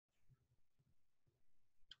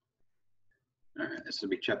All right, this will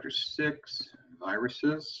be chapter 6,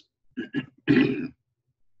 viruses.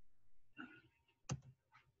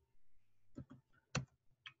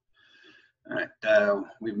 All right,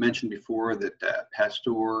 we've mentioned before that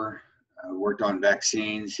Pasteur worked on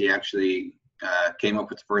vaccines. He actually came up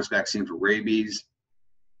with the first vaccine for rabies.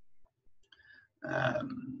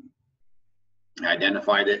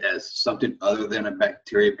 Identified it as something other than a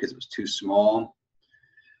bacteria because it was too small.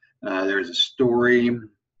 There's a story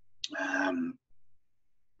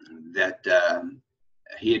that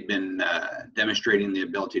he had been demonstrating the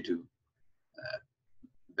ability to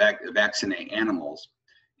vaccinate animals,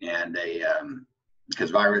 and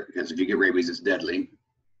because if you get rabies, it's deadly.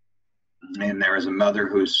 And there was a mother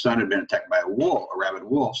whose son had been attacked by a rabid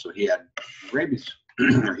wolf, so he had rabies,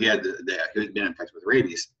 or he had been infected with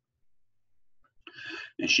rabies.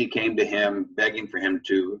 And she came to him begging for him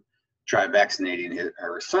to try vaccinating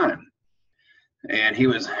her son. And he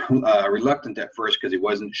was reluctant at first because he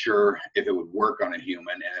wasn't sure if it would work on a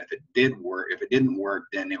human. And if it didn't work,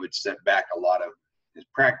 then it would set back a lot of his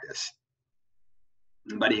practice.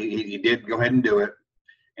 But he did go ahead and do it.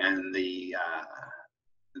 And the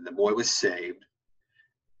boy was saved.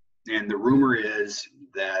 And the rumor is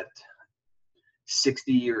that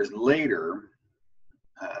 60 years later,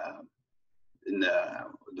 in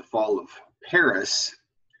the fall of Paris,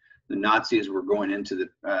 the Nazis were going into the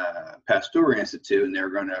Pasteur Institute, and they were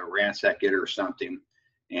going to ransack it or something.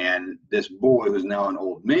 And this boy, who's now an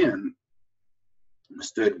old man,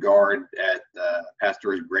 stood guard at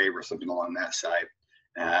Pasteur's grave or something along that side,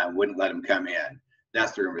 wouldn't let him come in.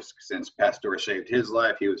 That's the rumor. Since Pasteur saved his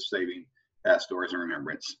life, he was saving Pasteur's in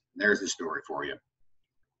remembrance. There's the story for you.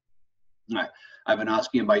 All right.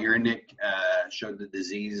 Ivanovsky and Bajornik showed the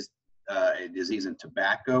disease, a disease in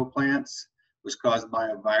tobacco plants, was caused by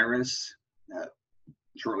a virus.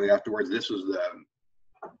 Shortly afterwards, this was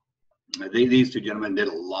these two gentlemen did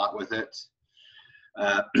a lot with it.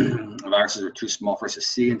 Viruses were too small for us to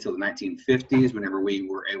see until the 1950s, whenever we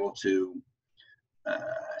were able to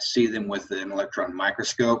see them with an electron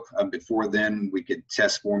microscope. Before then, we could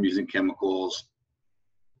test for them using chemicals,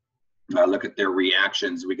 look at their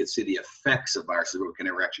reactions. We could see the effects of viruses, but we could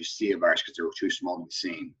never actually see a virus because they were too small to be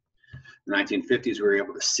seen. In the 1950s, we were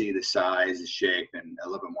able to see the size, the shape, and a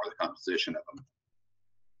little bit more of the composition of them.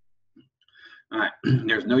 All right,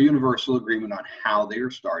 there's no universal agreement on how they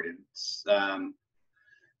were started.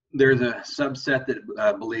 There's a subset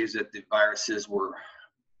that believes that the viruses were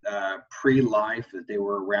pre-life, that they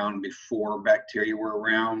were around before bacteria were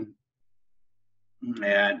around.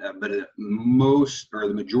 And but most, or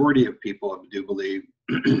the majority of people do believe,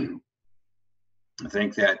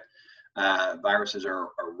 think that viruses are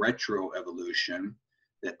a retroevolution,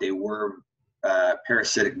 that they were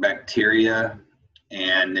parasitic bacteria,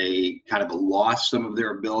 and they kind of lost some of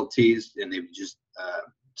their abilities, and they just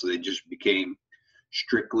so they just became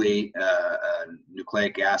strictly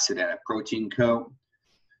nucleic acid and a protein coat.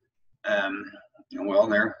 Well,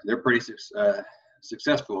 they're pretty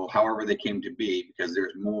successful, however they came to be, because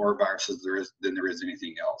there's more viruses than there is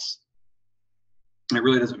anything else. It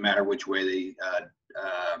really doesn't matter which way they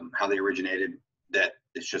how they originated. That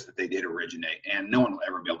it's just that they did originate, and no one will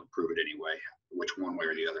ever be able to prove it anyway, which one way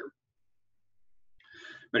or the other.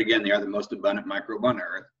 But again, they are the most abundant microbe on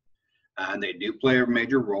Earth, and they do play a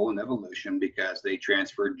major role in evolution because they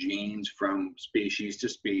transfer genes from species to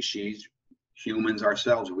species. Humans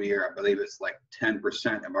ourselves, I believe it's like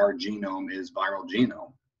 10% of our genome is viral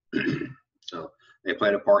genome. So they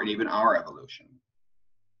played a part in even our evolution.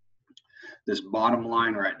 This bottom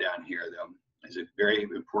line right down here, though, is a very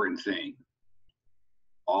important thing.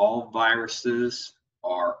 All viruses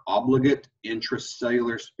are obligate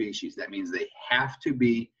intracellular species. That means they have to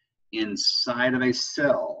be inside of a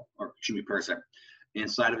cell, or excuse me, parasite,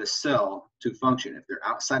 inside of a cell to function. If they're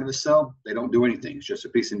outside of a cell, they don't do anything. It's just a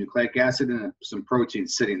piece of nucleic acid and some protein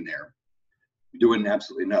sitting there doing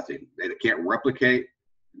absolutely nothing. They can't replicate,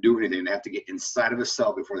 do anything. They have to get inside of a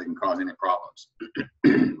cell before they can cause any problems.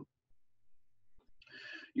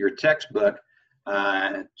 Your textbook,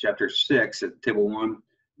 chapter 6 at table 1,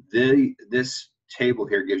 this table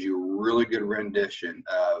here gives you a really good rendition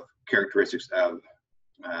of characteristics of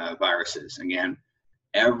viruses. Again,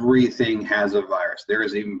 everything has a virus. There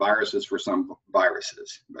is even viruses for some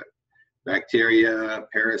viruses, but bacteria,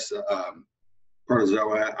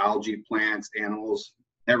 protozoa, algae, plants, animals,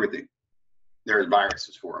 everything. There's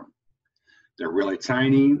viruses for them. They're really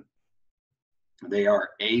tiny. They are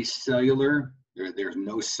acellular. There's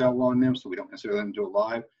no cell on them, so we don't consider them to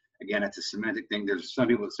alive. Again, it's a semantic thing. There's some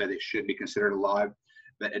people that say they should be considered alive,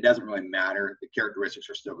 but it doesn't really matter. The characteristics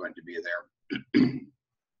are still going to be there.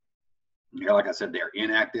 Like I said, they're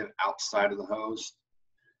inactive outside of the host.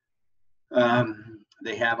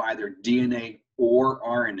 They have either DNA or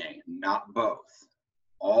RNA, not both.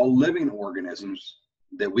 All living organisms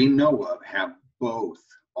that we know of have both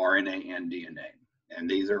RNA and DNA, and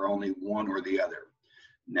these are only one or the other.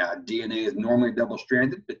 Now, DNA is normally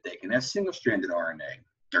double-stranded, but they can have single-stranded RNA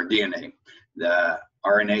or DNA. The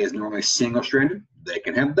RNA is normally single-stranded. They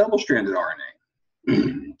can have double-stranded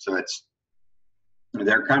RNA. So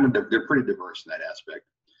they're pretty diverse in that aspect.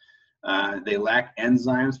 They lack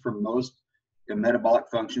enzymes for most metabolic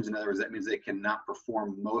functions. In other words, that means they cannot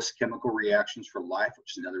perform most chemical reactions for life,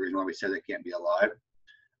 which is another reason why we say they can't be alive.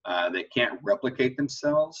 They can't replicate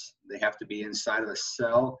themselves. They have to be inside of a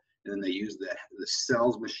cell, and then they use the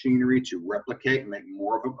cell's machinery to replicate and make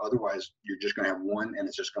more of them. Otherwise, you're just going to have one, and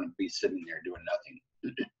it's just going to be sitting there doing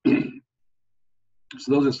nothing.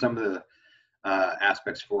 So those are some of the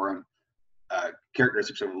aspects for them.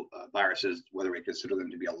 Characteristics of viruses, whether we consider them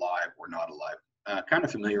to be alive or not alive. Kind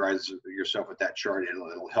of familiarize yourself with that chart.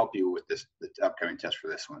 It'll help you with the upcoming test for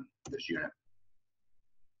this unit.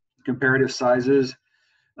 Comparative sizes.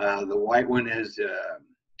 The white one is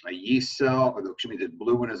a yeast cell, or the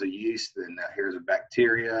blue one is a yeast, and here's a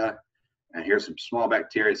bacteria, and here's some small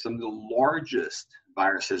bacteria. Some of the largest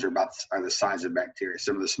viruses are the size of bacteria,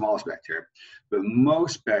 some of the smallest bacteria, but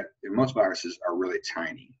most viruses are really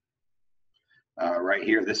tiny. Right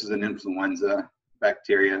here, this is an influenza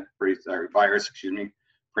bacteria, virus, excuse me,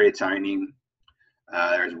 pretty tiny.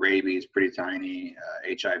 There's rabies, pretty tiny.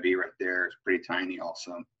 HIV right there is pretty tiny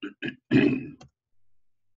also.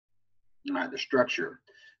 The structure,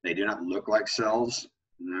 they do not look like cells.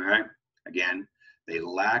 All right, again, they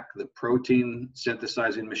lack the protein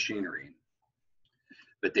synthesizing machinery,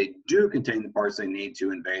 but they do contain the parts they need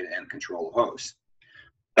to invade and control a host.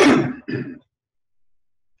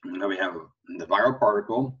 Now we have the viral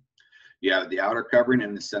particle. You have the outer covering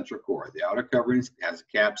and the central core. The outer covering has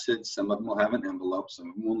a capsid. Some of them will have an envelope, some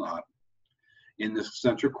of them will not. In the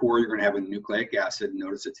central core, you're going to have a nucleic acid.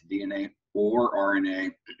 Notice it's DNA or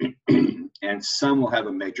RNA, and some will have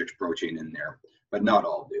a matrix protein in there, but not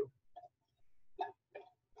all do.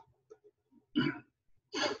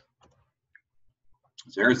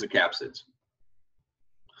 So here's the capsids.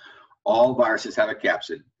 All viruses have a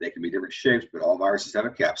capsid. They can be different shapes, but all viruses have a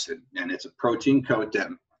capsid, and it's a protein coat that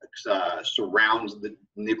surrounds the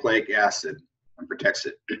nucleic acid and protects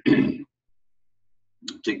it.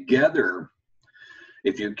 Together,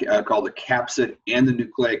 if you call the capsid and the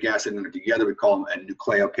nucleic acid and together, we call them a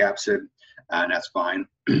nucleocapsid, and that's fine.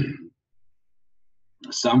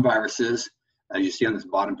 Some viruses, as you see on this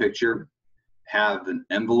bottom picture, have an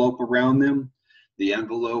envelope around them. The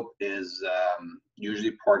envelope is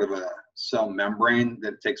usually part of a cell membrane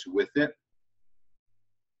that it takes with it.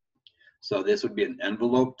 So this would be an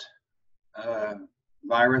enveloped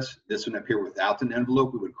virus. This one up here without an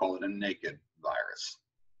envelope, we would call it a naked virus.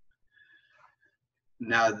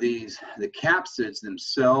 Now the capsids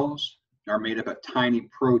themselves are made up of tiny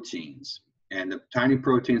proteins, and the tiny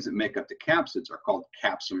proteins that make up the capsids are called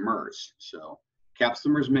capsimers. So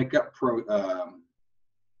capsimers make up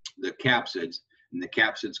the capsids, and the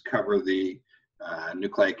capsids cover the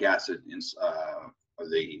nucleic acid of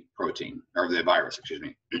the protein, or the virus, excuse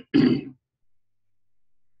me.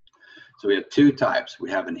 So we have two types. We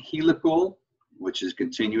have an helical, which is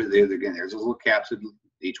continuous. Again, there's a little capsid.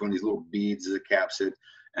 Each one of these little beads is a capsid,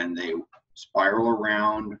 and they spiral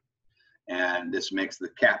around, and this makes the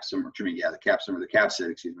capsid, the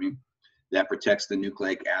capsid, excuse me, that protects the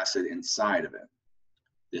nucleic acid inside of it.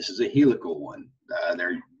 This is a helical one.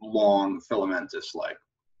 They're long, filamentous-like.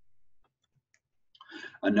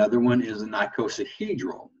 Another one is a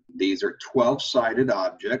icosahedral. These are 12-sided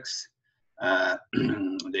objects.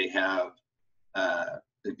 They have,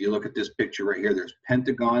 if you look at this picture right here, there's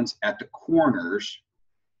pentagons at the corners,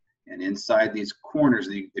 and inside these corners,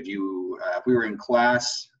 if we were in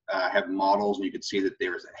class, have models, and you could see that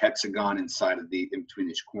there's a hexagon inside of in between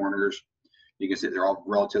these corners. You can see they're all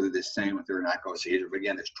relatively the same if they're an icosahedral. But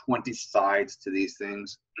again, there's 20 sides to these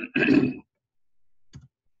things.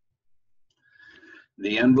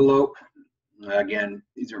 The envelope, again,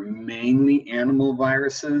 these are mainly animal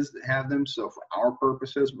viruses that have them. So for our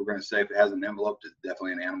purposes, we're going to say if it has an envelope, it's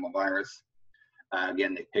definitely an animal virus.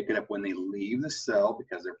 Again, they pick it up when they leave the cell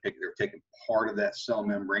because they're taking part of that cell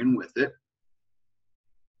membrane with it.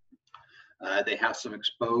 They have some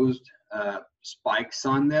exposed spikes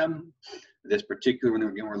on them. This particular one,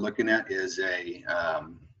 again, we're looking at is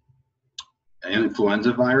an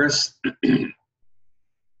influenza virus.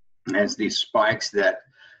 It's these spikes that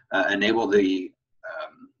enable the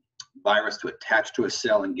virus to attach to a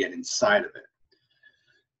cell and get inside of it.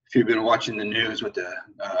 If you've been watching the news with the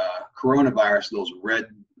coronavirus, those red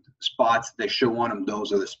spots they show on them,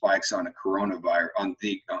 those are the spikes on a coronavirus, on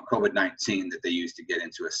the COVID-19 that they use to get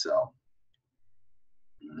into a cell.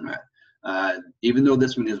 Even though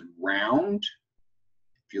this one is round,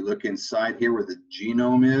 if you look inside here where the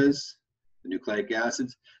genome is, the nucleic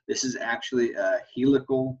acids, this is actually a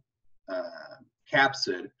helical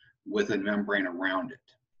capsid with a membrane around it.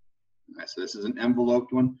 So this is an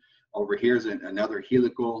enveloped one. Over here is another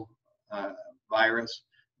helical virus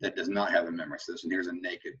that does not have a membrane. So this one here is a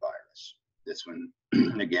naked virus. This one,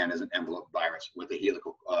 again, is an enveloped virus with a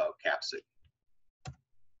helical capsid.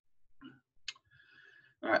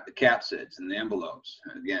 All right, the capsids and the envelopes.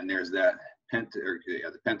 Again, there's that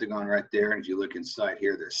the pentagon right there. And if you look inside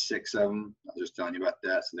here, there's 6 of them. I was just telling you about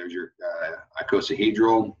that. So there's your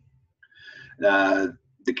icosahedral. The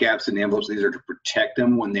capsid and the envelopes, these are to protect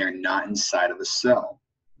them when they're not inside of the cell.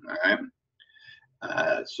 All right.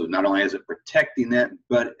 So not only is it protecting that,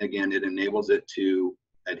 but again, it enables it to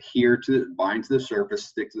adhere to, bind to the surface,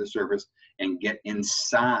 stick to the surface, and get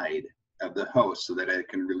inside of the host so that it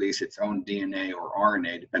can release its own DNA or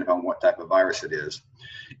RNA, depending on what type of virus it is,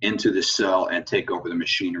 into the cell and take over the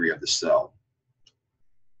machinery of the cell.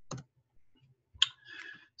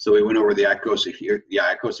 So we went over the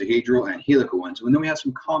icosahedral and helical ones, and then we have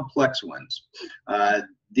some complex ones.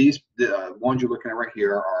 The ones you're looking at right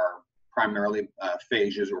here are primarily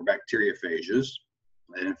phages or bacteriophages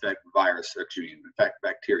that infect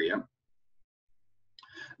bacteria.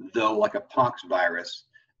 Though, like a pox virus,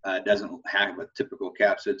 doesn't have a typical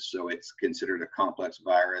capsid, so it's considered a complex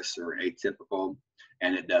virus or atypical,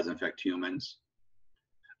 and it does infect humans.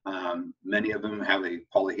 Many of them have a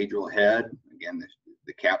polyhedral head. Again,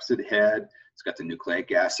 the capsid head. It's got the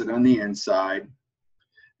nucleic acid on the inside.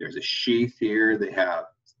 There's a sheath here. They have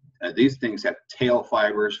these things have tail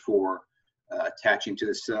fibers for attaching to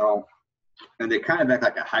the cell, and they kind of act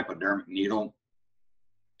like a hypodermic needle.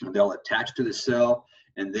 They'll attach to the cell,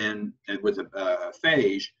 and then with a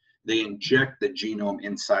phage, they inject the genome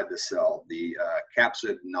inside the cell. The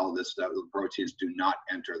capsid and all this stuff, the proteins do not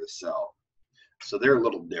enter the cell. So they're a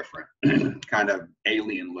little different, kind of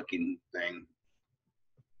alien-looking thing.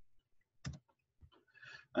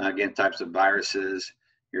 Again, types of viruses.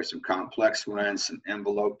 Here's some complex ones, some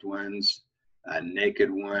enveloped ones, naked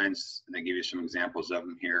ones. And I give you some examples of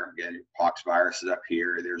them here. Again, pox virus is up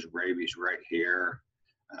here. There's rabies right here.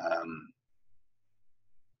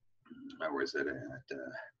 Where is it at?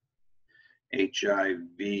 HIV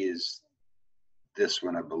is this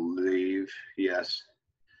one, I believe. Yes.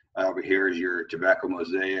 Over here is your tobacco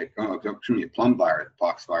mosaic. Oh, excuse me, plum virus,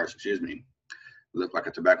 pox virus, excuse me. Look like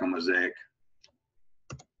a tobacco mosaic.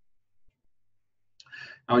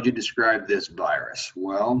 How would you describe this virus?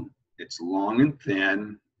 Well, it's long and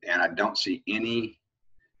thin, and I don't see any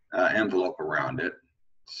envelope around it.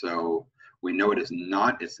 So we know it is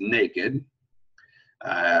not, it's naked.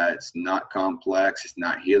 It's not complex, it's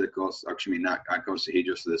not helical, actually not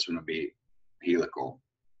icosahedral, so this one will be helical.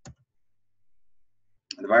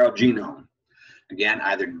 The viral genome, again,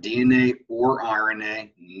 either DNA or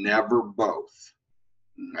RNA, never both,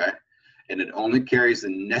 okay? And it only carries the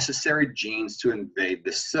necessary genes to invade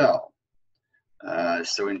the cell.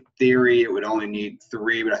 So in theory, it would only need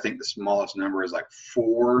 3, but I think the smallest number is like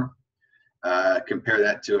 4. Compare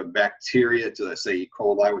that to a bacteria, to let's say E.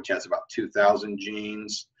 coli, which has about 2,000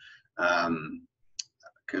 genes.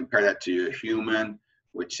 Compare that to a human,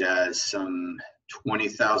 which has some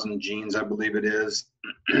 20,000 genes, I believe it is.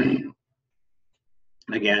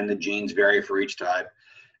 Again, the genes vary for each type.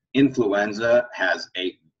 Influenza has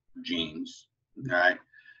 8 genes, right?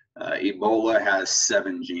 Ebola has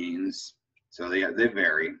 7 genes, so they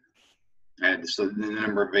vary. And so the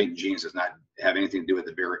number of 8 genes does not have anything to do with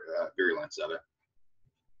the virulence of it.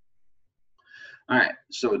 All right,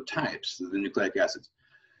 so types of the nucleic acids.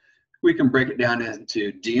 We can break it down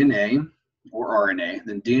into DNA or RNA.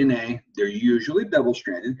 Then DNA, they're usually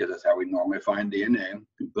double-stranded because that's how we normally find DNA,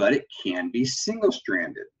 but it can be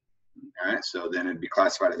single-stranded. All right, so then it'd be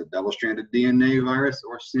classified as a double-stranded DNA virus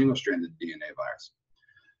or single-stranded DNA virus.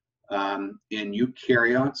 In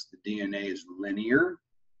eukaryotes, the DNA is linear.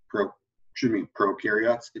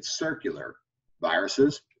 Prokaryotes, it's circular.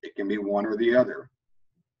 Viruses, it can be one or the other.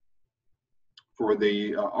 For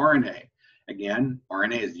the RNA, again,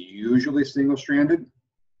 RNA is usually single-stranded,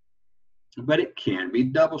 but it can be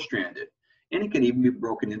double-stranded, and it can even be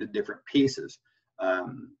broken into different pieces.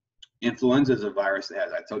 Influenza is a virus that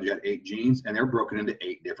has, I told you, had 8 genes, and they're broken into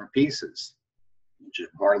 8 different pieces, which is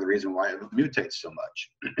part of the reason why it mutates so much.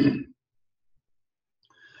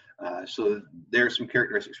 So there's some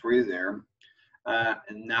characteristics for you there.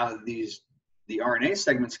 And now these The RNA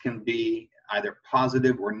segments can be either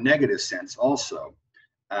positive or negative sense also.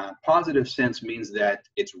 Positive sense means that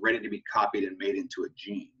it's ready to be copied and made into a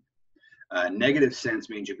gene. Negative sense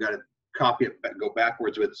means you've got to copy it, go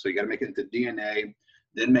backwards with it. So you got to make it into DNA,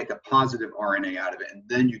 then make a positive RNA out of it, and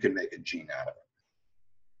then you can make a gene out of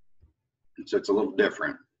it. So it's a little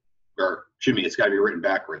different, or excuse me, it's got to be written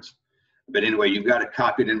backwards. But anyway, you've got to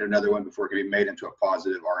copy it into another one before it can be made into a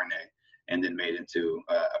positive RNA and then made into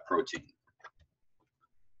a protein.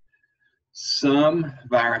 Some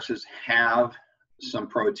viruses have some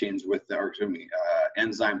proteins with them, or excuse me,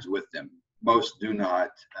 enzymes with them. Most do not.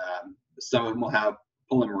 Some of them will have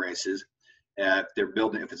polymerases. If they're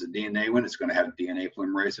building, if it's a DNA one, it's going to have DNA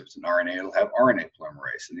polymerase. If it's an RNA, it'll have RNA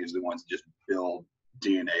polymerase. And these are the ones that just build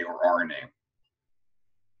DNA or RNA.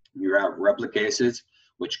 You have replicases,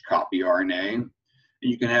 which copy RNA. And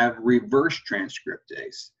you can have reverse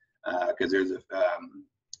transcriptase, because there's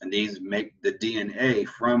and these make the DNA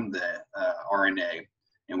from the RNA.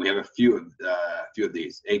 And we have a few of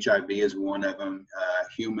these. HIV is one of them.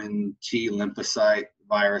 Human T lymphocyte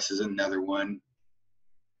virus is another one.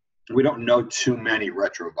 We don't know too many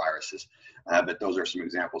retroviruses, but those are some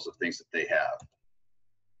examples of things that they have.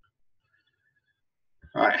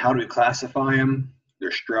 All right, how do we classify them?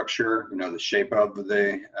 Their structure, you know, the shape of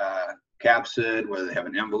the capsid, whether they have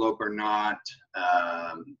an envelope or not,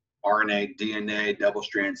 RNA, DNA, double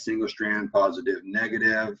strand, single strand, positive,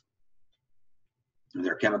 negative,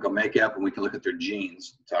 their chemical makeup, and we can look at their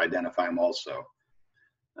genes to identify them also.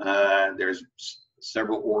 There's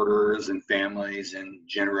several orders and families and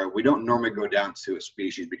genera. We don't normally go down to a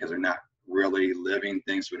species because they're not really living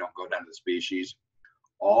things. So we don't go down to the species.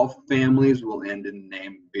 All families will end in the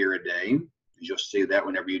name Viridae. You'll see that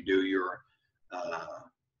whenever you do your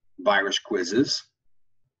virus quizzes.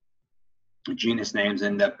 Genus names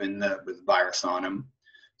end up with virus on them.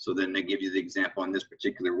 So then they give you the example on this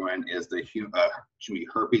particular one is the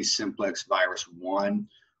herpes simplex virus 1,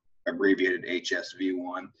 abbreviated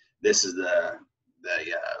HSV1. This is the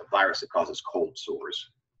virus that causes cold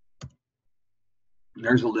sores.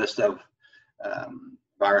 There's a list of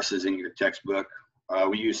viruses in your textbook.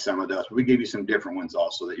 We use some of those, but we give you some different ones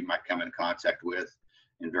also that you might come in contact with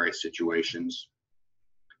in various situations.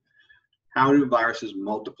 How do viruses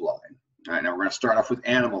multiply? All right, now we're going to start off with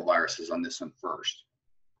animal viruses on this one first.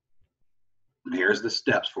 Here's the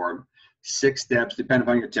steps for them. 6 steps, depending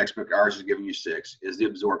upon your textbook. Ours is giving you 6, is the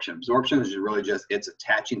absorption. Absorption is really just, it's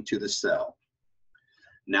attaching to the cell.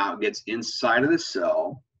 Now it gets inside of the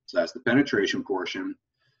cell, so that's the penetration portion.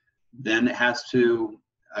 Then it has to,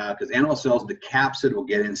 because animal cells, the capsid will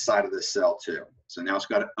get inside of the cell too. So now it's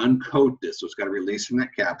got to uncoat this, so it's got to release from that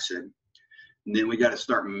capsid. And then we got to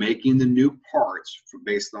start making the new parts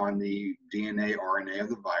based on the DNA, RNA of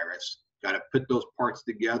the virus. Got to put those parts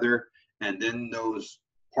together, and then those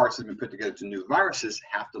parts that have been put together to new viruses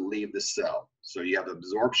have to leave the cell. So you have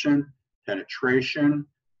absorption, penetration,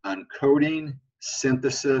 uncoating,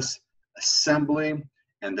 synthesis, assembly,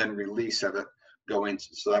 and then release of it going,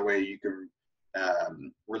 so that way you can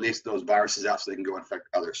release those viruses out so they can go infect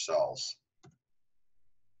other cells.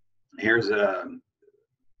 Here's a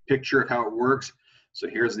picture of how it works. So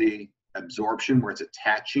here's the absorption where it's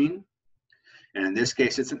attaching. And in this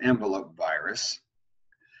case, it's an envelope virus.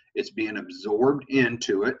 It's being absorbed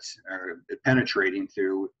into it, or penetrating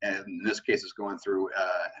through, and in this case, it's going through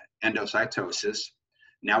endocytosis.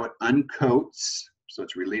 Now it uncoats, so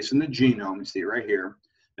it's releasing the genome. You see it right here.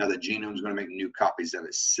 Now the genome is going to make new copies of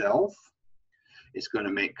itself. It's going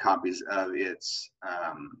to make copies of its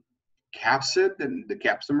capsid, and the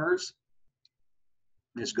capsimers.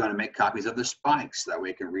 It's going to make copies of the spikes, that way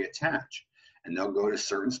it can reattach. And they'll go to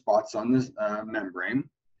certain spots on this membrane.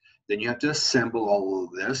 Then you have to assemble all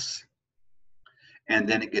of this, and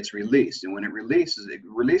then it gets released. And when it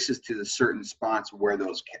releases to the certain spots where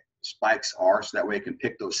those spikes are, so that way it can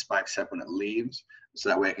pick those spikes up when it leaves, so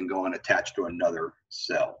that way it can go and attach to another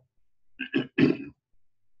cell.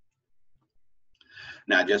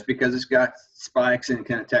 Now, just because it's got spikes and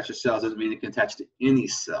can attach to cells doesn't mean it can attach to any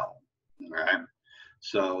cell, all right?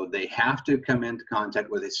 So they have to come into contact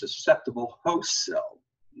with a susceptible host cell,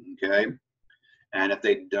 okay? And if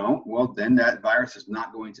they don't, well, then that virus is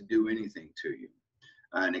not going to do anything to you.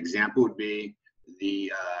 An example would be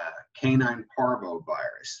the canine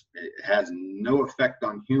parvovirus. It has no effect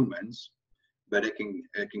on humans, but it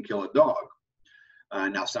can kill a dog.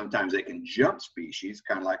 Now, sometimes they can jump species,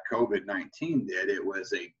 kind of like COVID-19 did. It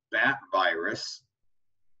was a bat virus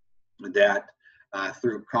that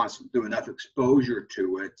through enough exposure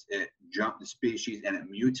to it, it jumped the species and it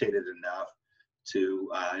mutated enough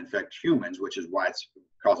to infect humans, which is why it's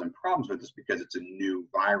causing problems with us, because it's a new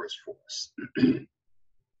virus for us.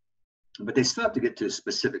 But they still have to get to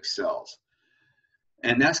specific cells,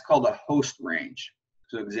 and that's called a host range.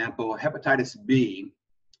 So example, hepatitis B,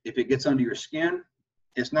 if it gets under your skin,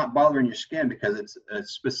 it's not bothering your skin because it's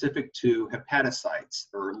specific to hepatocytes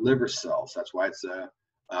or liver cells. That's why it's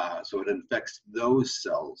so it infects those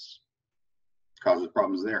cells, causes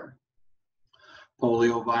problems there.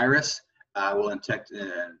 Polio virus will infect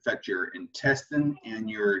your intestine and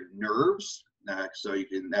your nerves. So you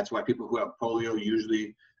can, that's why people who have polio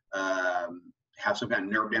usually have some kind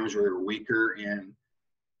of nerve damage or they're weaker, and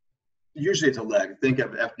usually it's a leg. Think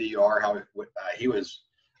of FDR, how he was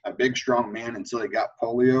a big, strong man until he got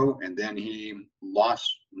polio, and then he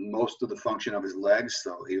lost most of the function of his legs.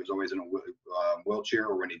 So he was always in a wheelchair,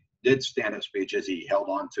 or when he did stand-up speeches, he held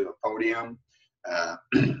on to a podium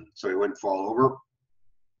so he wouldn't fall over.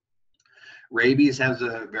 Rabies has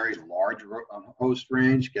a very large host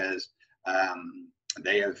range because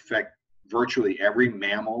they affect virtually every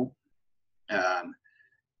mammal. And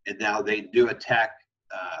now they do attack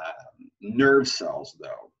nerve cells,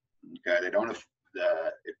 though. Okay, they don't. If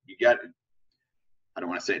you get, I don't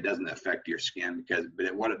want to say it doesn't affect your skin,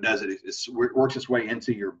 but what it does, it works its way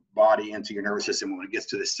into your body, into your nervous system. When it gets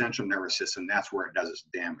to the central nervous system, that's where it does its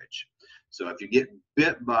damage. So if you get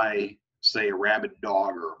bit by, say, a rabid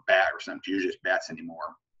dog or a bat or something, usually it's bats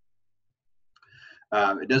anymore,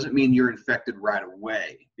 it doesn't mean you're infected right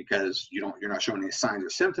away, because you're not showing any signs or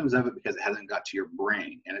symptoms of it, because it hasn't got to your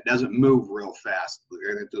brain, and it doesn't move real fast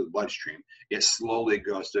through the bloodstream. It slowly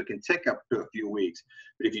goes, so it can take up to a few weeks.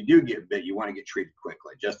 But if you do get bit, you want to get treated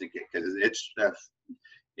quickly, just in case, because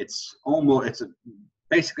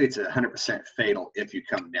basically it's 100% fatal if you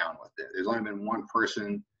come down with it. There's only been one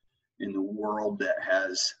person in the world that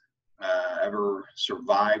has ever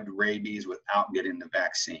survived rabies without getting the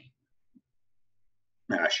vaccine.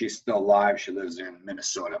 She's still alive. She lives in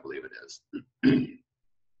Minnesota, I believe it is.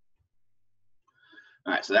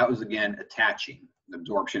 All right, so that was, again, attaching,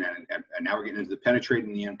 absorption, and now we're getting into the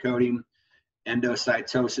penetrating, the encoding.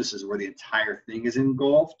 Endocytosis is where the entire thing is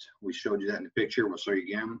engulfed. We showed you that in the picture. We'll show you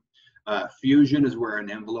again. Fusion is where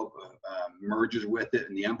an envelope merges with it,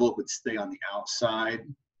 and the envelope would stay on the outside,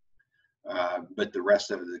 but the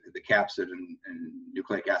rest of the capsid and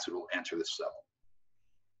nucleic acid will enter the cell.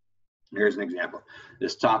 Here's an example.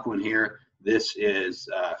 This top one here, this is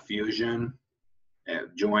fusion.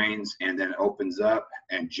 It joins and then opens up,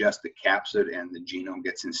 and just the capsid and the genome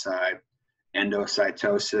gets inside.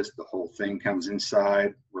 Endocytosis, the whole thing comes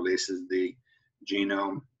inside, releases the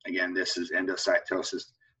genome. Again, this is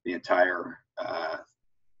endocytosis. The entire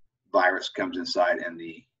virus comes inside and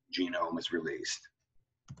the genome is released.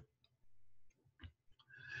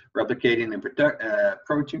 Replicating and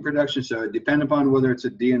protein production, so depending upon whether it's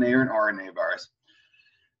a DNA or an RNA virus.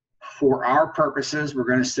 For our purposes, we're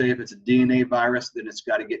going to say if it's a DNA virus, then it's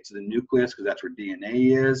got to get to the nucleus, because that's where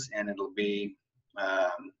DNA is, and it'll be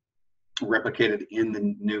replicated in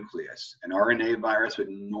the nucleus. An RNA virus would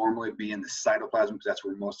normally be in the cytoplasm, because that's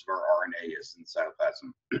where most of our RNA is, in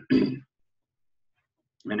the cytoplasm.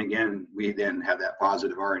 And again, we then have that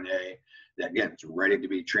positive RNA that, again, it's ready to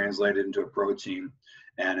be translated into a protein,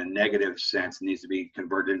 and a negative sense needs to be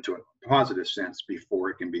converted into a positive sense before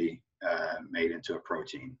it can be made into a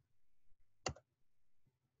protein.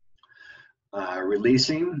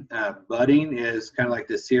 Releasing, budding is kind of like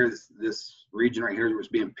this here. This region right here was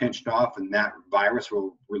being pinched off, and that virus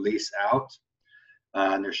will release out.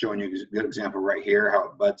 And they're showing you a good example right here how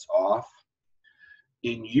it buds off.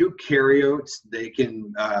 In eukaryotes, they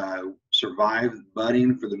can survive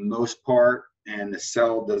budding for the most part, and the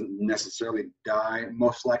cell doesn't necessarily die.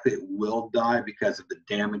 Most likely it will die because of the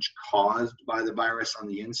damage caused by the virus on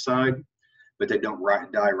the inside, but they don't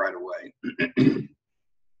die right away.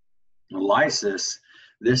 Lysis,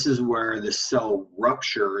 this is where the cell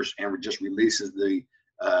ruptures and just releases the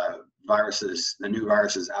viruses, the new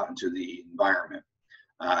viruses, out into the environment.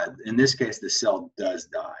 In this case, the cell does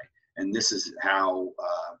die, and this is how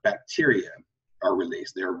bacteria are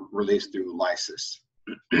released. They're released through lysis.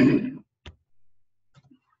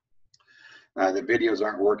 The videos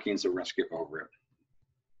aren't working, so we're going to skip over it.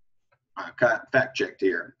 Fact checked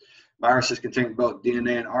here. Viruses contain both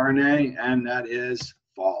DNA and RNA, and that is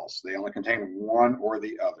false. They only contain one or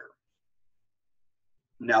the other.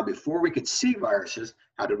 Now, before we could see viruses,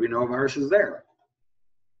 how did we know a virus is there?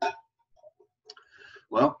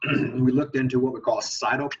 Well, we looked into what we call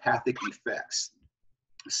cytopathic effects.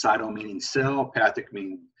 Cyto meaning cell, pathic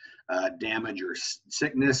meaning damage or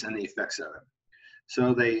sickness, and the effects of it.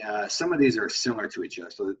 So they, some of these are similar to each other.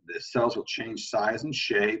 So the cells will change size and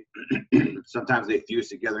shape. Sometimes they fuse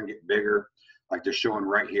together and get bigger, like they're showing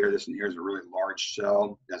right here. This one here is a really large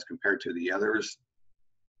cell as compared to the others.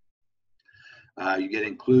 You get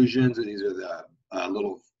inclusions, and these are the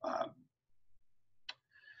little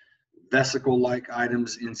vesicle-like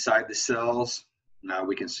items inside the cells. Now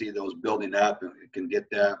we can see those building up, and we can get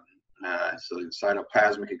that. So the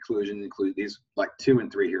cytoplasmic inclusion include these, like 2 and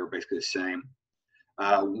 3 here are basically the same.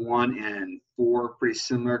 1 and 4 pretty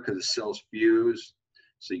similar because the cells fuse.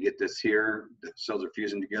 So you get this here, the cells are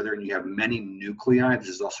fusing together, and you have many nuclei. This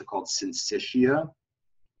is also called syncytia.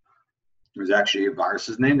 There's actually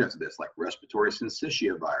viruses named after this, like respiratory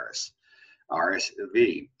syncytia virus,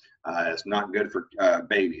 RSV. It's not good for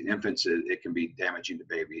babies, infants. It can be damaging to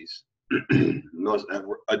babies. Most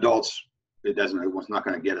adults, it's not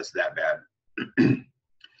going to get us that bad.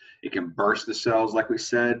 It can burst the cells, like we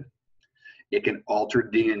said. It can alter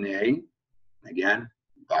DNA. Again,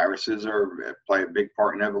 viruses play a big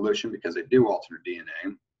part in evolution because they do alter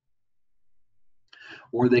DNA.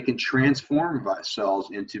 Or they can transform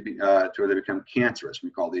cells into to where they become cancerous. We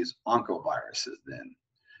call these oncoviruses then.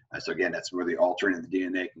 So again, that's where the altering of the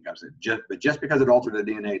DNA can come in. But just because it altered the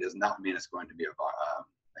DNA does not mean it's going to be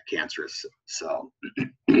a cancerous cell.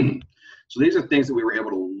 So these are things that we were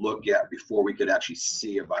able to look at before we could actually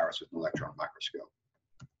see a virus with an electron microscope.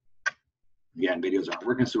 Again, videos aren't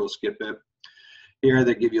working, so we'll skip it. Here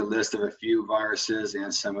they give you a list of a few viruses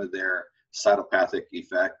and some of their cytopathic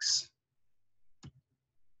effects.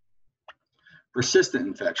 Persistent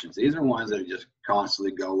infections. These are ones that are just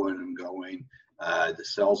constantly going and going. The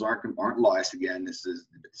cells aren't lice. Again, the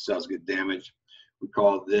cells get damaged. We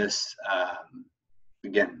call this,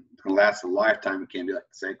 again, it can last a lifetime. It can be like,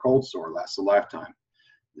 say, cold sore, lasts a lifetime.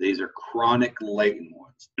 These are chronic latent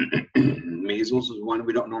ones. Measles is one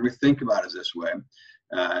we don't normally think about as this way.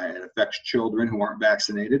 It affects children who aren't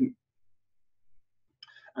vaccinated.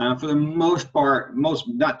 For the most part,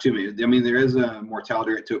 not too many. I mean, there is a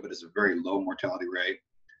mortality rate to it, but it's a very low mortality rate.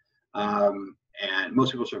 And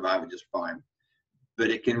most people survive it just fine. But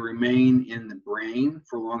it can remain in the brain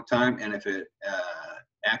for a long time, and if it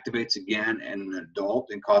activates again in an adult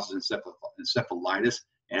and causes encephalitis,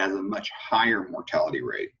 it has a much higher mortality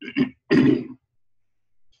rate.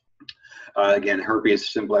 Again,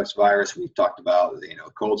 herpes simplex virus, we've talked about,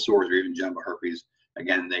 cold sores or even jumbo herpes.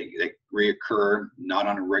 Again, they reoccur, not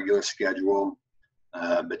on a regular schedule,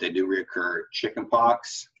 but they do reoccur. Chicken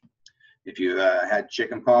pox, if you had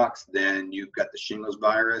chicken pox, then you've got the shingles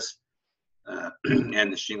virus,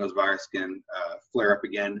 and the shingles virus can flare up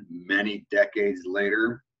again many decades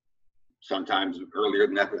later, sometimes earlier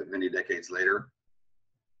than that, but many decades later.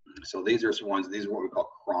 So these are what we call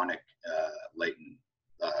chronic latent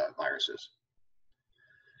viruses.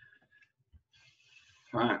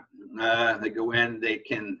 All right, they go in, they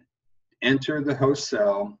can enter the host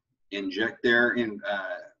cell, inject their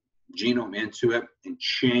genome into it, and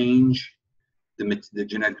change the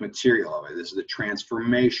genetic material of it. This is a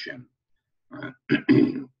transformation.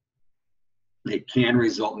 It can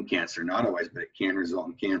result in cancer, not always, but it can result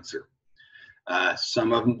in cancer.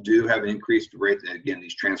 Some of them do have an increased rate. Again,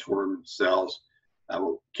 these transformed cells,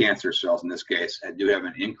 cancer cells in this case, do have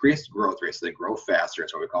an increased growth rate, so they grow faster.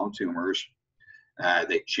 That's why we call them tumors.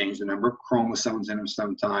 They change the number of chromosomes in them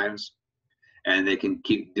sometimes, and they can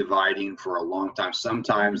keep dividing for a long time.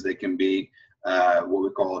 Sometimes they can be what we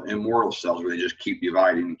call immortal cells, where they just keep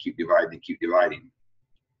dividing and keep dividing and keep dividing.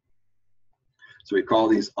 So we call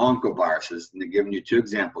these oncoviruses, and they're giving you 2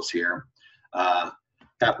 examples here.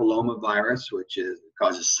 Papillomavirus, which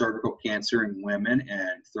causes cervical cancer in women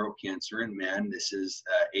and throat cancer in men. This is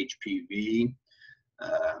HPV.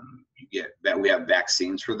 We have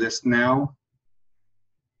vaccines for this now.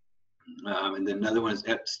 And then another one is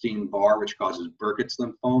Epstein-Barr, which causes Burkitt's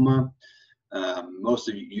lymphoma. Most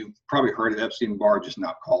of you've probably heard of Epstein-Barr, just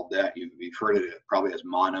not called that. You've heard of it probably as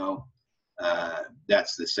mono.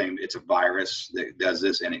 That's the same. It's a virus that does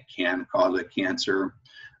this, and it can cause a cancer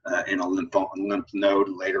in a lymph node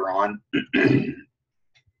later on.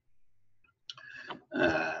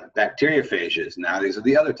 Bacteriophages. Now, these are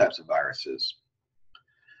the other types of viruses.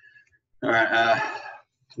 All right.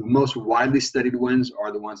 The most widely studied ones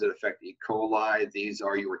are the ones that affect E. coli. These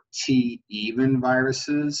are your T-even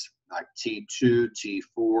viruses, like T2,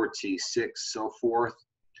 T4, T6, so forth.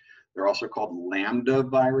 They're also called lambda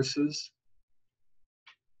viruses.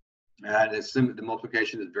 The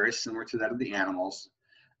multiplication is very similar to that of the animals.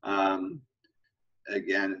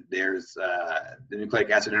 Again, there's the nucleic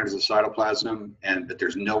acid enters the cytoplasm, but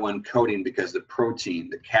there's no encoding because the protein,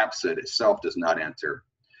 the capsid itself, does not enter.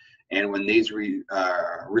 And when these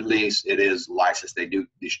release, it is lysis. They do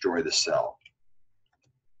destroy the cell.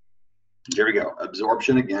 Here we go.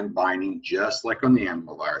 Absorption, again, binding, just like on the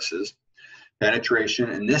animal viruses.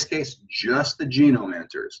 Penetration, in this case, just the genome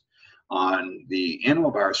enters. On the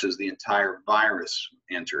animal viruses, the entire virus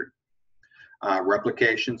entered.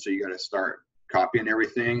 Replication, so you got to start copying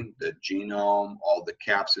everything, the genome, all the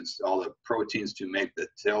capsids, all the proteins to make the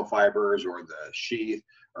tail fibers or the sheath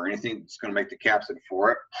or anything that's going to make the capsid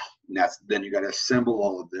for it. And then you got to assemble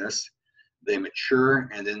all of this. They mature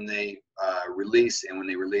and then they release, and when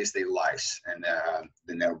they release, they lyse, and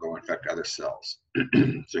then they'll go infect other cells.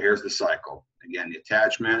 So here's the cycle. Again, the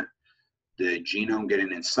attachment, the genome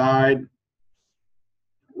getting inside,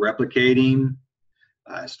 replicating,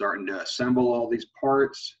 starting to assemble all these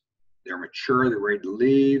parts. They're mature, they're ready to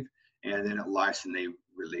leave, and then it lyses and they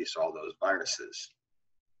release all those viruses.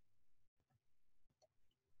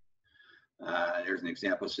 There's an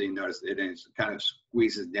example. So you notice it kind of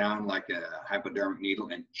squeezes down like a hypodermic needle,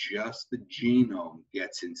 and just the genome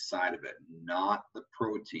gets inside of it, not the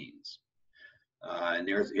proteins. And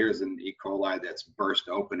here's an E. coli that's burst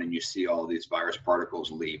open, and you see all these virus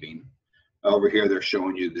particles leaving. Over here, they're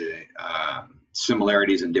showing you the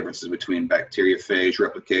similarities and differences between bacteriophage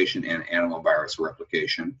replication and animal virus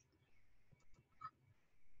replication.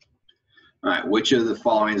 All right, which of the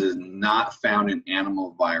following is not found in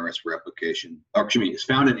animal virus replication? Or excuse me, it's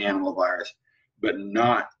found in animal virus, but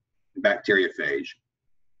not bacteriophage.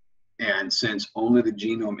 And since only the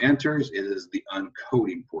genome enters, it is the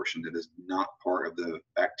uncoding portion that is not part of the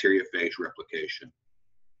bacteriophage replication.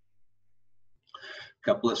 A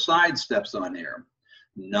couple of side steps on here.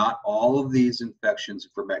 Not all of these infections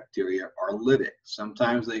for bacteria are lytic.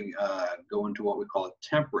 Sometimes they go into what we call a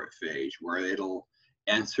temperate phage, where it'll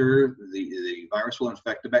enter, the virus will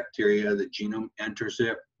infect the bacteria, the genome enters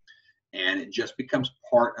it, and it just becomes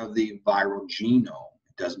part of the viral genome.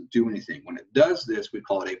 It doesn't do anything. When it does this, we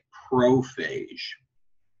call it a prophage.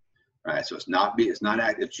 All right, so it's not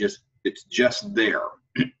active, it's just there.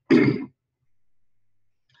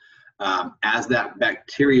 As that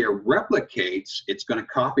bacteria replicates, it's going to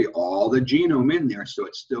copy all the genome in there, so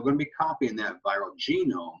it's still going to be copying that viral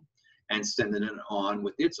genome and sending it on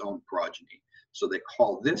with its own progeny. So they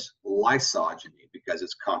call this lysogeny, because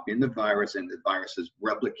it's copying the virus and the virus is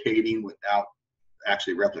replicating without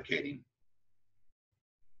actually replicating.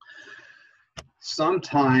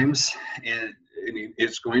 Sometimes, and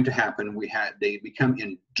it's going to happen, they become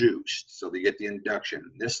induced, so they get the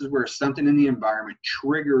induction. This is where something in the environment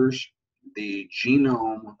triggers the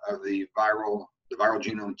genome of the viral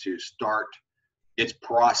genome to start its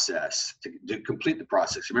process, to complete the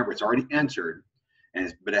process. Remember, it's already entered,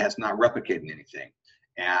 but it has not replicated anything.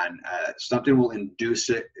 And something will induce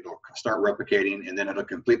it, it'll start replicating, and then it'll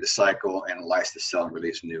complete the cycle and lyse the cell and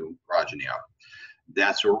release new progeny out.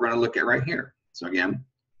 That's what we're going to look at right here. So again,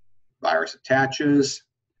 virus attaches,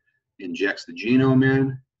 injects the genome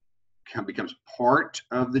in, becomes part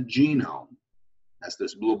of the genome. That's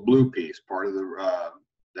this little blue piece, part of the,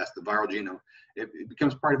 that's the viral genome. It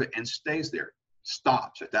becomes part of it and stays there,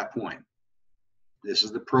 stops at that point. This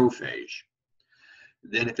is the prophage.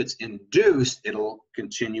 Then if it's induced, it'll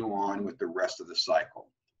continue on with the rest of the cycle.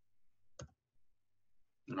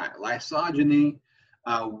 All right, lysogeny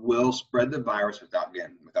will spread the virus without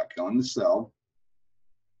killing the cell.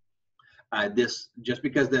 Just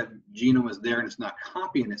because that genome is there and it's not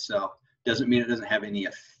copying itself doesn't mean it doesn't have any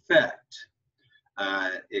effect.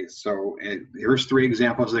 Here's 3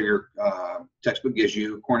 examples that your textbook gives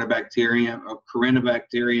you: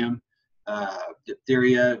 Corynebacterium,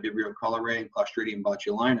 diphtheria, Vibrio cholerae, and Clostridium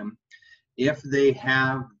botulinum. If they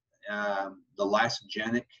have the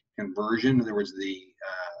lysogenic conversion, in other words, the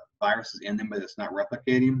virus is in them but it's not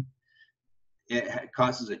replicating, it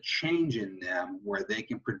causes a change in them where they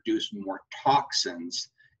can produce more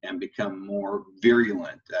toxins and become more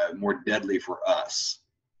virulent, more deadly for us.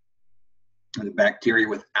 And the bacteria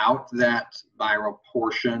without that viral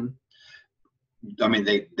portion, I mean,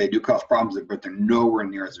 they do cause problems, but they're nowhere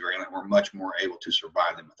near as virulent. We're much more able to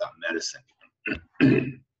survive them without medicine.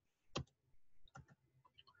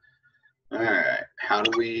 All right, how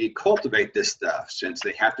do we cultivate this stuff? Since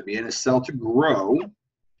they have to be in a cell to grow,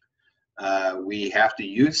 we have to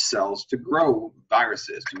use cells to grow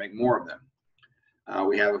viruses, to make more of them.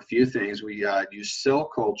 We have a few things. We use cell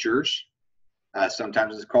cultures.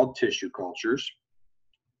 Sometimes it's called tissue cultures,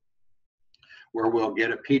 where we'll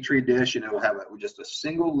get a petri dish and it'll have just a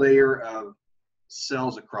single layer of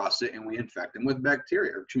cells across it, and we infect them with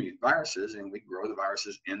bacteria, or viruses, and we grow the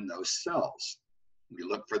viruses in those cells. We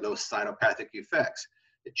look for those cytopathic effects,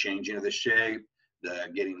 the changing of the shape, the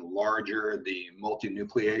getting larger, the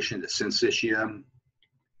multinucleation, the syncytium.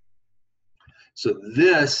 So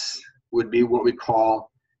this would be what we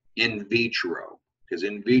call in vitro, because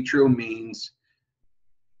in vitro means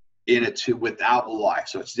in a tube without life.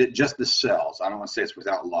 So it's just the cells. I don't want to say it's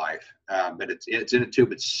without life, but it's in a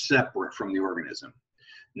tube. It's separate from the organism.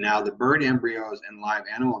 Now the bird embryos and live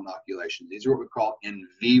animal inoculations, these are what we call in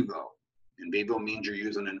vivo. In vivo means you're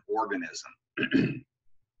using an organism.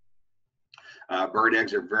 Bird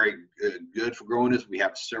eggs are very good for growing this. We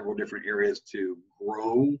have several different areas to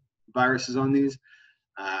grow viruses on these.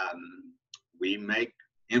 We make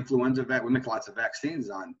influenza we make lots of vaccines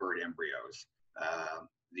on bird embryos.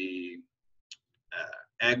 The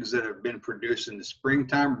eggs that have been produced in the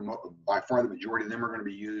springtime, by far the majority of them are going to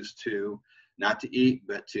be used to, not to eat,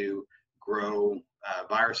 but to grow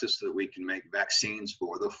viruses so that we can make vaccines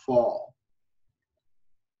for the fall.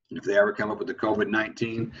 If they ever come up with the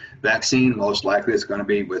COVID-19 vaccine, most likely it's going to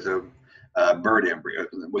be with a bird embryo,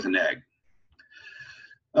 with an egg.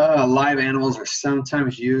 Live animals are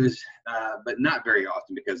sometimes used, but not very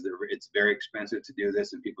often, because it's very expensive to do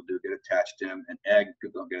this, and people do get attached to them. An egg,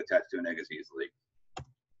 people don't get attached to an egg as easily.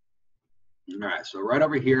 All right, so right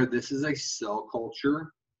over here, this is a cell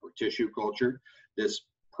culture or tissue culture. This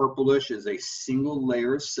purplish is a single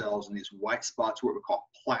layer of cells, and these white spots are what we call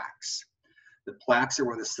plaques. The plaques are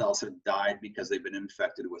where the cells have died because they've been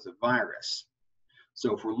infected with a virus.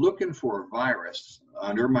 So if we're looking for a virus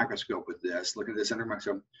under a microscope with this, look at this under a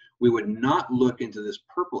microscope, we would not look into this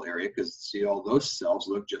purple area, because see, all those cells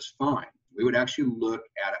look just fine. We would actually look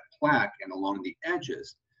at a plaque and along the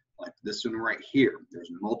edges, like this one right here.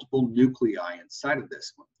 There's multiple nuclei inside of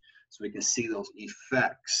this one. So we can see those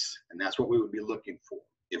effects, and that's what we would be looking for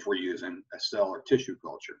if we're using a cell or tissue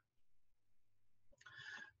culture.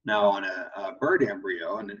 Now on a bird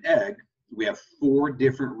embryo and an egg, we have 4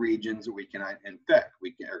 different regions that we can inject.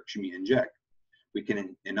 We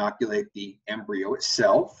can inoculate the embryo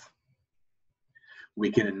itself. We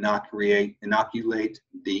can inoculate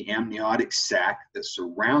the amniotic sac that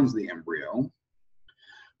surrounds the embryo.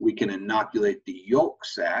 We can inoculate the yolk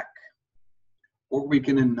sac, or we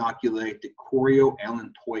can inoculate the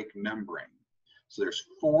chorioallantoic membrane. So there's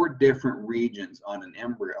 4 different regions on an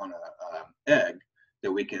embryo, on an egg,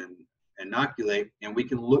 that we can inoculate, and we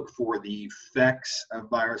can look for the effects of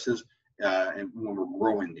viruses and when we're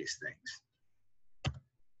growing these things.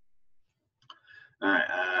 All right,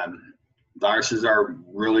 viruses are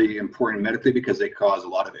really important medically because they cause a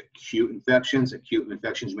lot of acute infections. Acute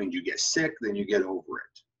infections means you get sick, then you get over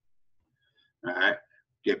it. All right,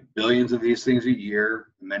 get billions of these things a year.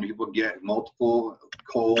 Many people get multiple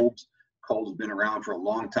colds. Cold has been around for a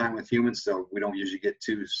long time with humans, so we don't usually get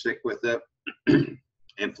too sick with it.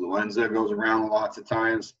 Influenza goes around lots of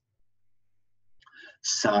times.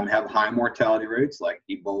 Some have high mortality rates, like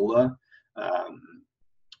Ebola.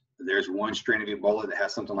 There's one strain of Ebola that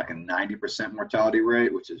has something like a 90% mortality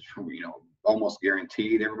rate, which is, you know, almost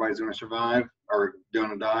guaranteed everybody's going to survive or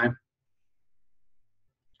going to die.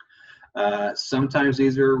 Sometimes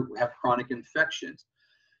these have chronic infections.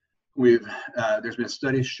 There's been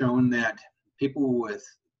studies showing that people with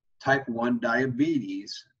type 1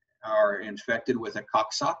 diabetes are infected with a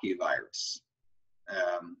Coxsackie virus.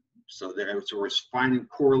 So we're finding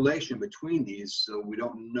correlation between these. So we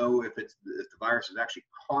don't know if the virus is actually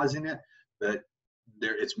causing it, but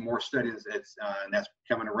it's more studies and that's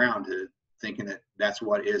coming around to thinking that that's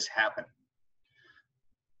what is happening.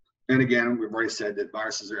 And again, we've already said that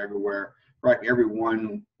viruses are everywhere. For like every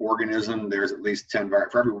one organism, there's at least 10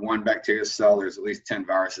 viruses. For every one bacteria cell, there's at least 10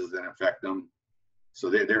 viruses that infect them. So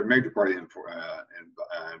they're a major part of the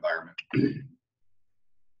environment.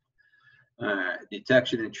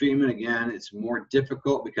 Detection and treatment, again, it's more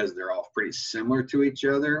difficult because they're all pretty similar to each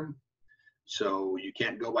other. So you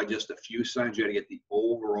can't go by just a few signs. You got to get the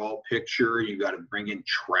overall picture. You got to bring in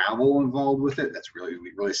travel involved with it.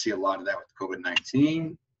 We really see a lot of that with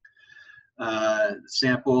COVID-19.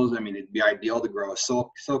 Samples, I mean, it'd be ideal to grow a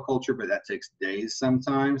cell culture, but that takes days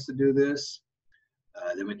sometimes to do this.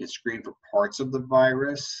 Then we can screen for parts of the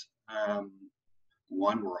virus.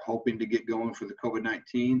 One we're hoping to get going for the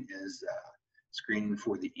COVID-19 is screening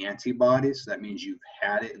for the antibodies. So that means you've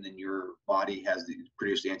had it and then your body has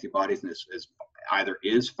produced antibodies and either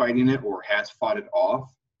is fighting it or has fought it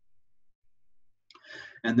off.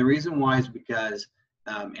 And the reason why is because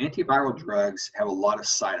antiviral drugs have a lot of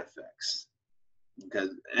side effects.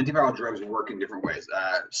 Because antiviral drugs work in different ways.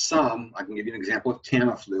 I can give you an example of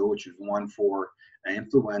Tamiflu, which is one for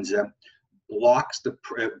influenza,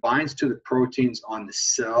 binds to the proteins on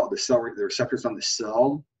the receptors on the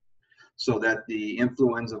cell, so that the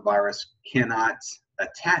influenza virus cannot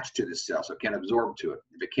attach to the cell, so it can't absorb to it.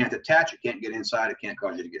 If it can't attach, it can't get inside, it can't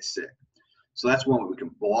cause you to get sick. So that's one way we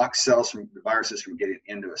can block cells from viruses from getting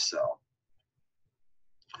into a cell.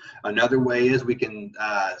 Another way is we can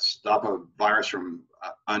stop a virus from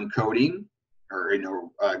uncoding or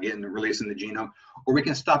getting released in the genome, or we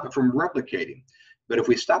can stop it from replicating. But if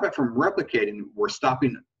we stop it from replicating, we're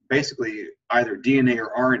stopping basically either DNA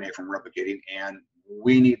or RNA from replicating, and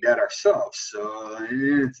we need that ourselves. So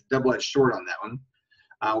it's a double-edged sword on that one.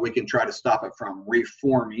 We can try to stop it from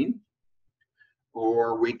reforming,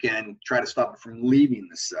 or we can try to stop it from leaving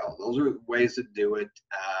the cell. Those are ways to do it.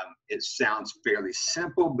 It sounds fairly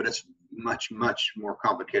simple, but it's much, much more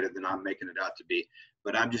complicated than I'm making it out to be.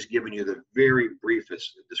 But I'm just giving you the very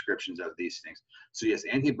briefest descriptions of these things. So yes,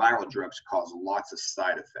 antiviral drugs cause lots of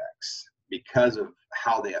side effects because of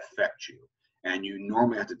how they affect you. And you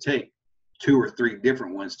normally have to take 2 or 3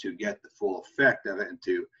 different ones to get the full effect of it and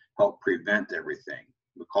to help prevent everything.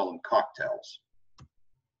 We call them cocktails.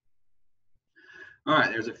 All right,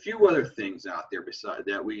 there's a few other things out there besides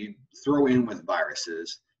that we throw in with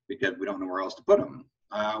viruses because we don't know where else to put them.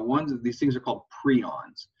 One of these things are called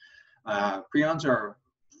prions. Prions are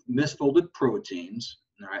misfolded proteins.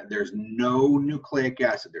 All right, there's no nucleic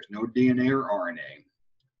acid, there's no DNA or RNA.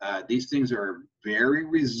 These things are very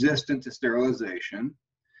resistant to sterilization,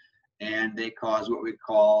 and they cause what we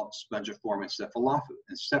call spongiform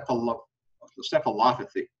encephalopathies.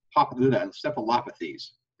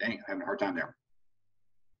 Dang, I'm having a hard time there.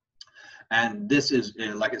 And this is,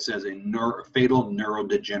 like it says, a fatal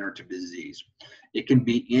neurodegenerative disease. It can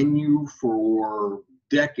be in you for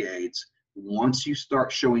decades. Once you start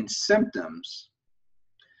showing symptoms,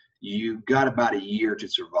 you've got about a year to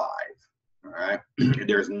survive. All right.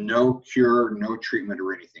 There's no cure, no treatment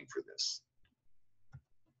or anything for this.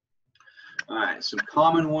 All right. Some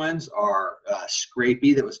common ones are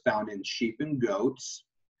scrapie that was found in sheep and goats.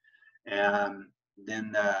 And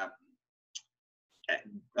then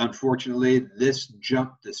unfortunately, this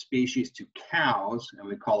jumped the species to cows, and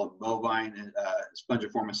we call it bovine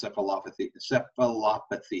spongiform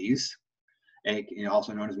encephalopathies,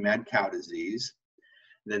 also known as mad cow disease.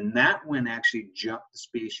 Then that one actually jumped the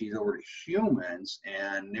species over to humans,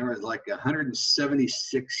 and there was like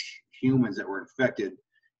 176 humans that were infected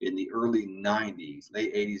in the early 90s,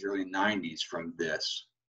 late 80s, early 90s from this.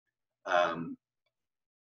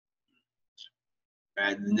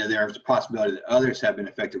 And there's a possibility that others have been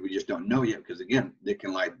affected. We just don't know yet because, again, they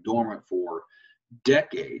can lie dormant for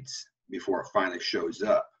decades before it finally shows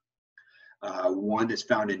up. One that's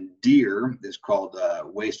found in deer is called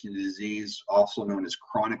wasting disease, also known as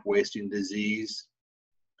chronic wasting disease.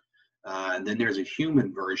 And then there's a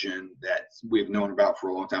human version that we've known about for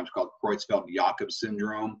a long time. It's called Creutzfeldt-Jakob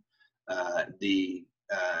syndrome. The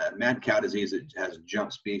mad cow disease that has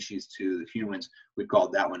jumped species to humans, we call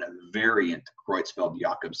that one a variant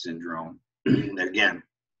Creutzfeldt-Jakob syndrome. Again,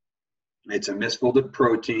 it's a misfolded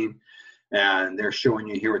protein, and they're showing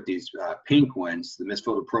you here with these pink ones. The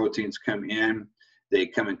misfolded proteins come in, they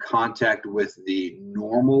come in contact with the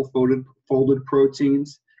normal folded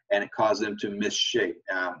proteins, and it causes them to misshape.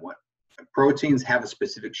 Proteins have a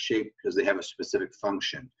specific shape because they have a specific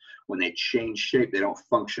function. When they change shape, they don't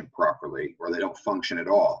function properly, or they don't function at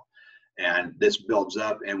all. And this builds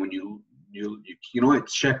up, and when you only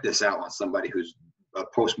check this out on somebody who's a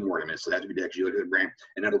post-mortem. So it has to be actually look at the brain,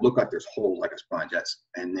 and it'll look like there's holes like a sponge. That's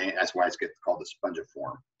why it's called the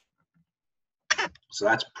spongiform. So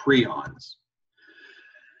that's prions.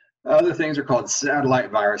 Other things are called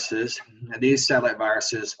satellite viruses. And these satellite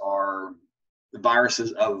viruses are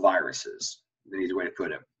viruses of viruses. That's an easy way to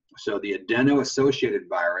put it. So the adeno-associated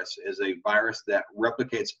virus is a virus that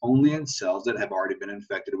replicates only in cells that have already been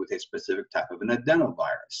infected with a specific type of an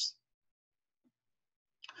adenovirus.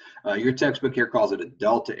 Your textbook here calls it a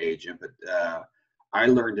delta agent, but I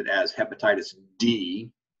learned it as hepatitis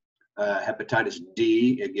D. Hepatitis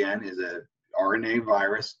D, again, is a RNA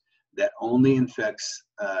virus that only infects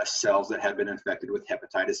cells that have been infected with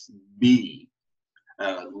hepatitis B.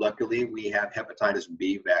 Luckily, we have hepatitis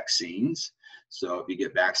B vaccines. So if you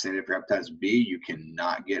get vaccinated for hepatitis B, you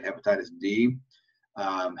cannot get hepatitis D.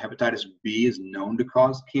 Hepatitis B is known to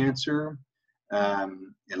cause cancer,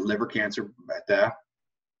 and liver cancer at that.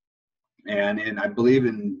 And I believe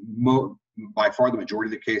in by far the majority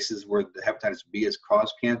of the cases where the hepatitis B has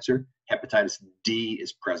caused cancer, hepatitis D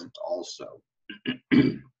is present also.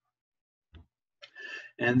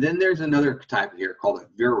 And then there's another type here called a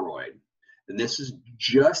viroid. And this is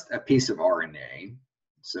just a piece of RNA.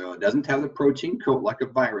 So it doesn't have the protein coat like a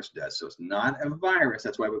virus does. So it's not a virus.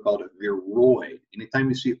 That's why we call it a viroid. Anytime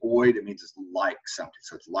you see oid, it means it's like something.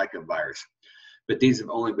 So it's like a virus. but these have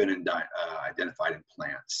only been identified in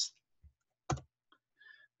plants.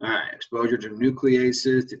 All right, exposure to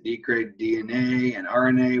nucleases to degrade DNA and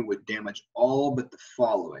RNA would damage all but the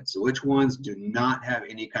following. So which ones do not have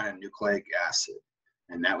any kind of nucleic acid?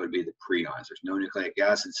 And that would be the prions. There's no nucleic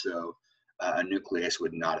acid, so a nuclease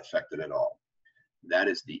would not affect it at all. That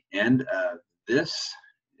is the end of this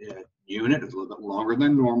unit. It's a little bit longer than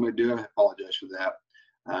I normally do. I apologize for that.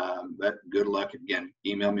 But good luck. Again,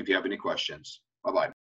 email me if you have any questions. Bye-bye.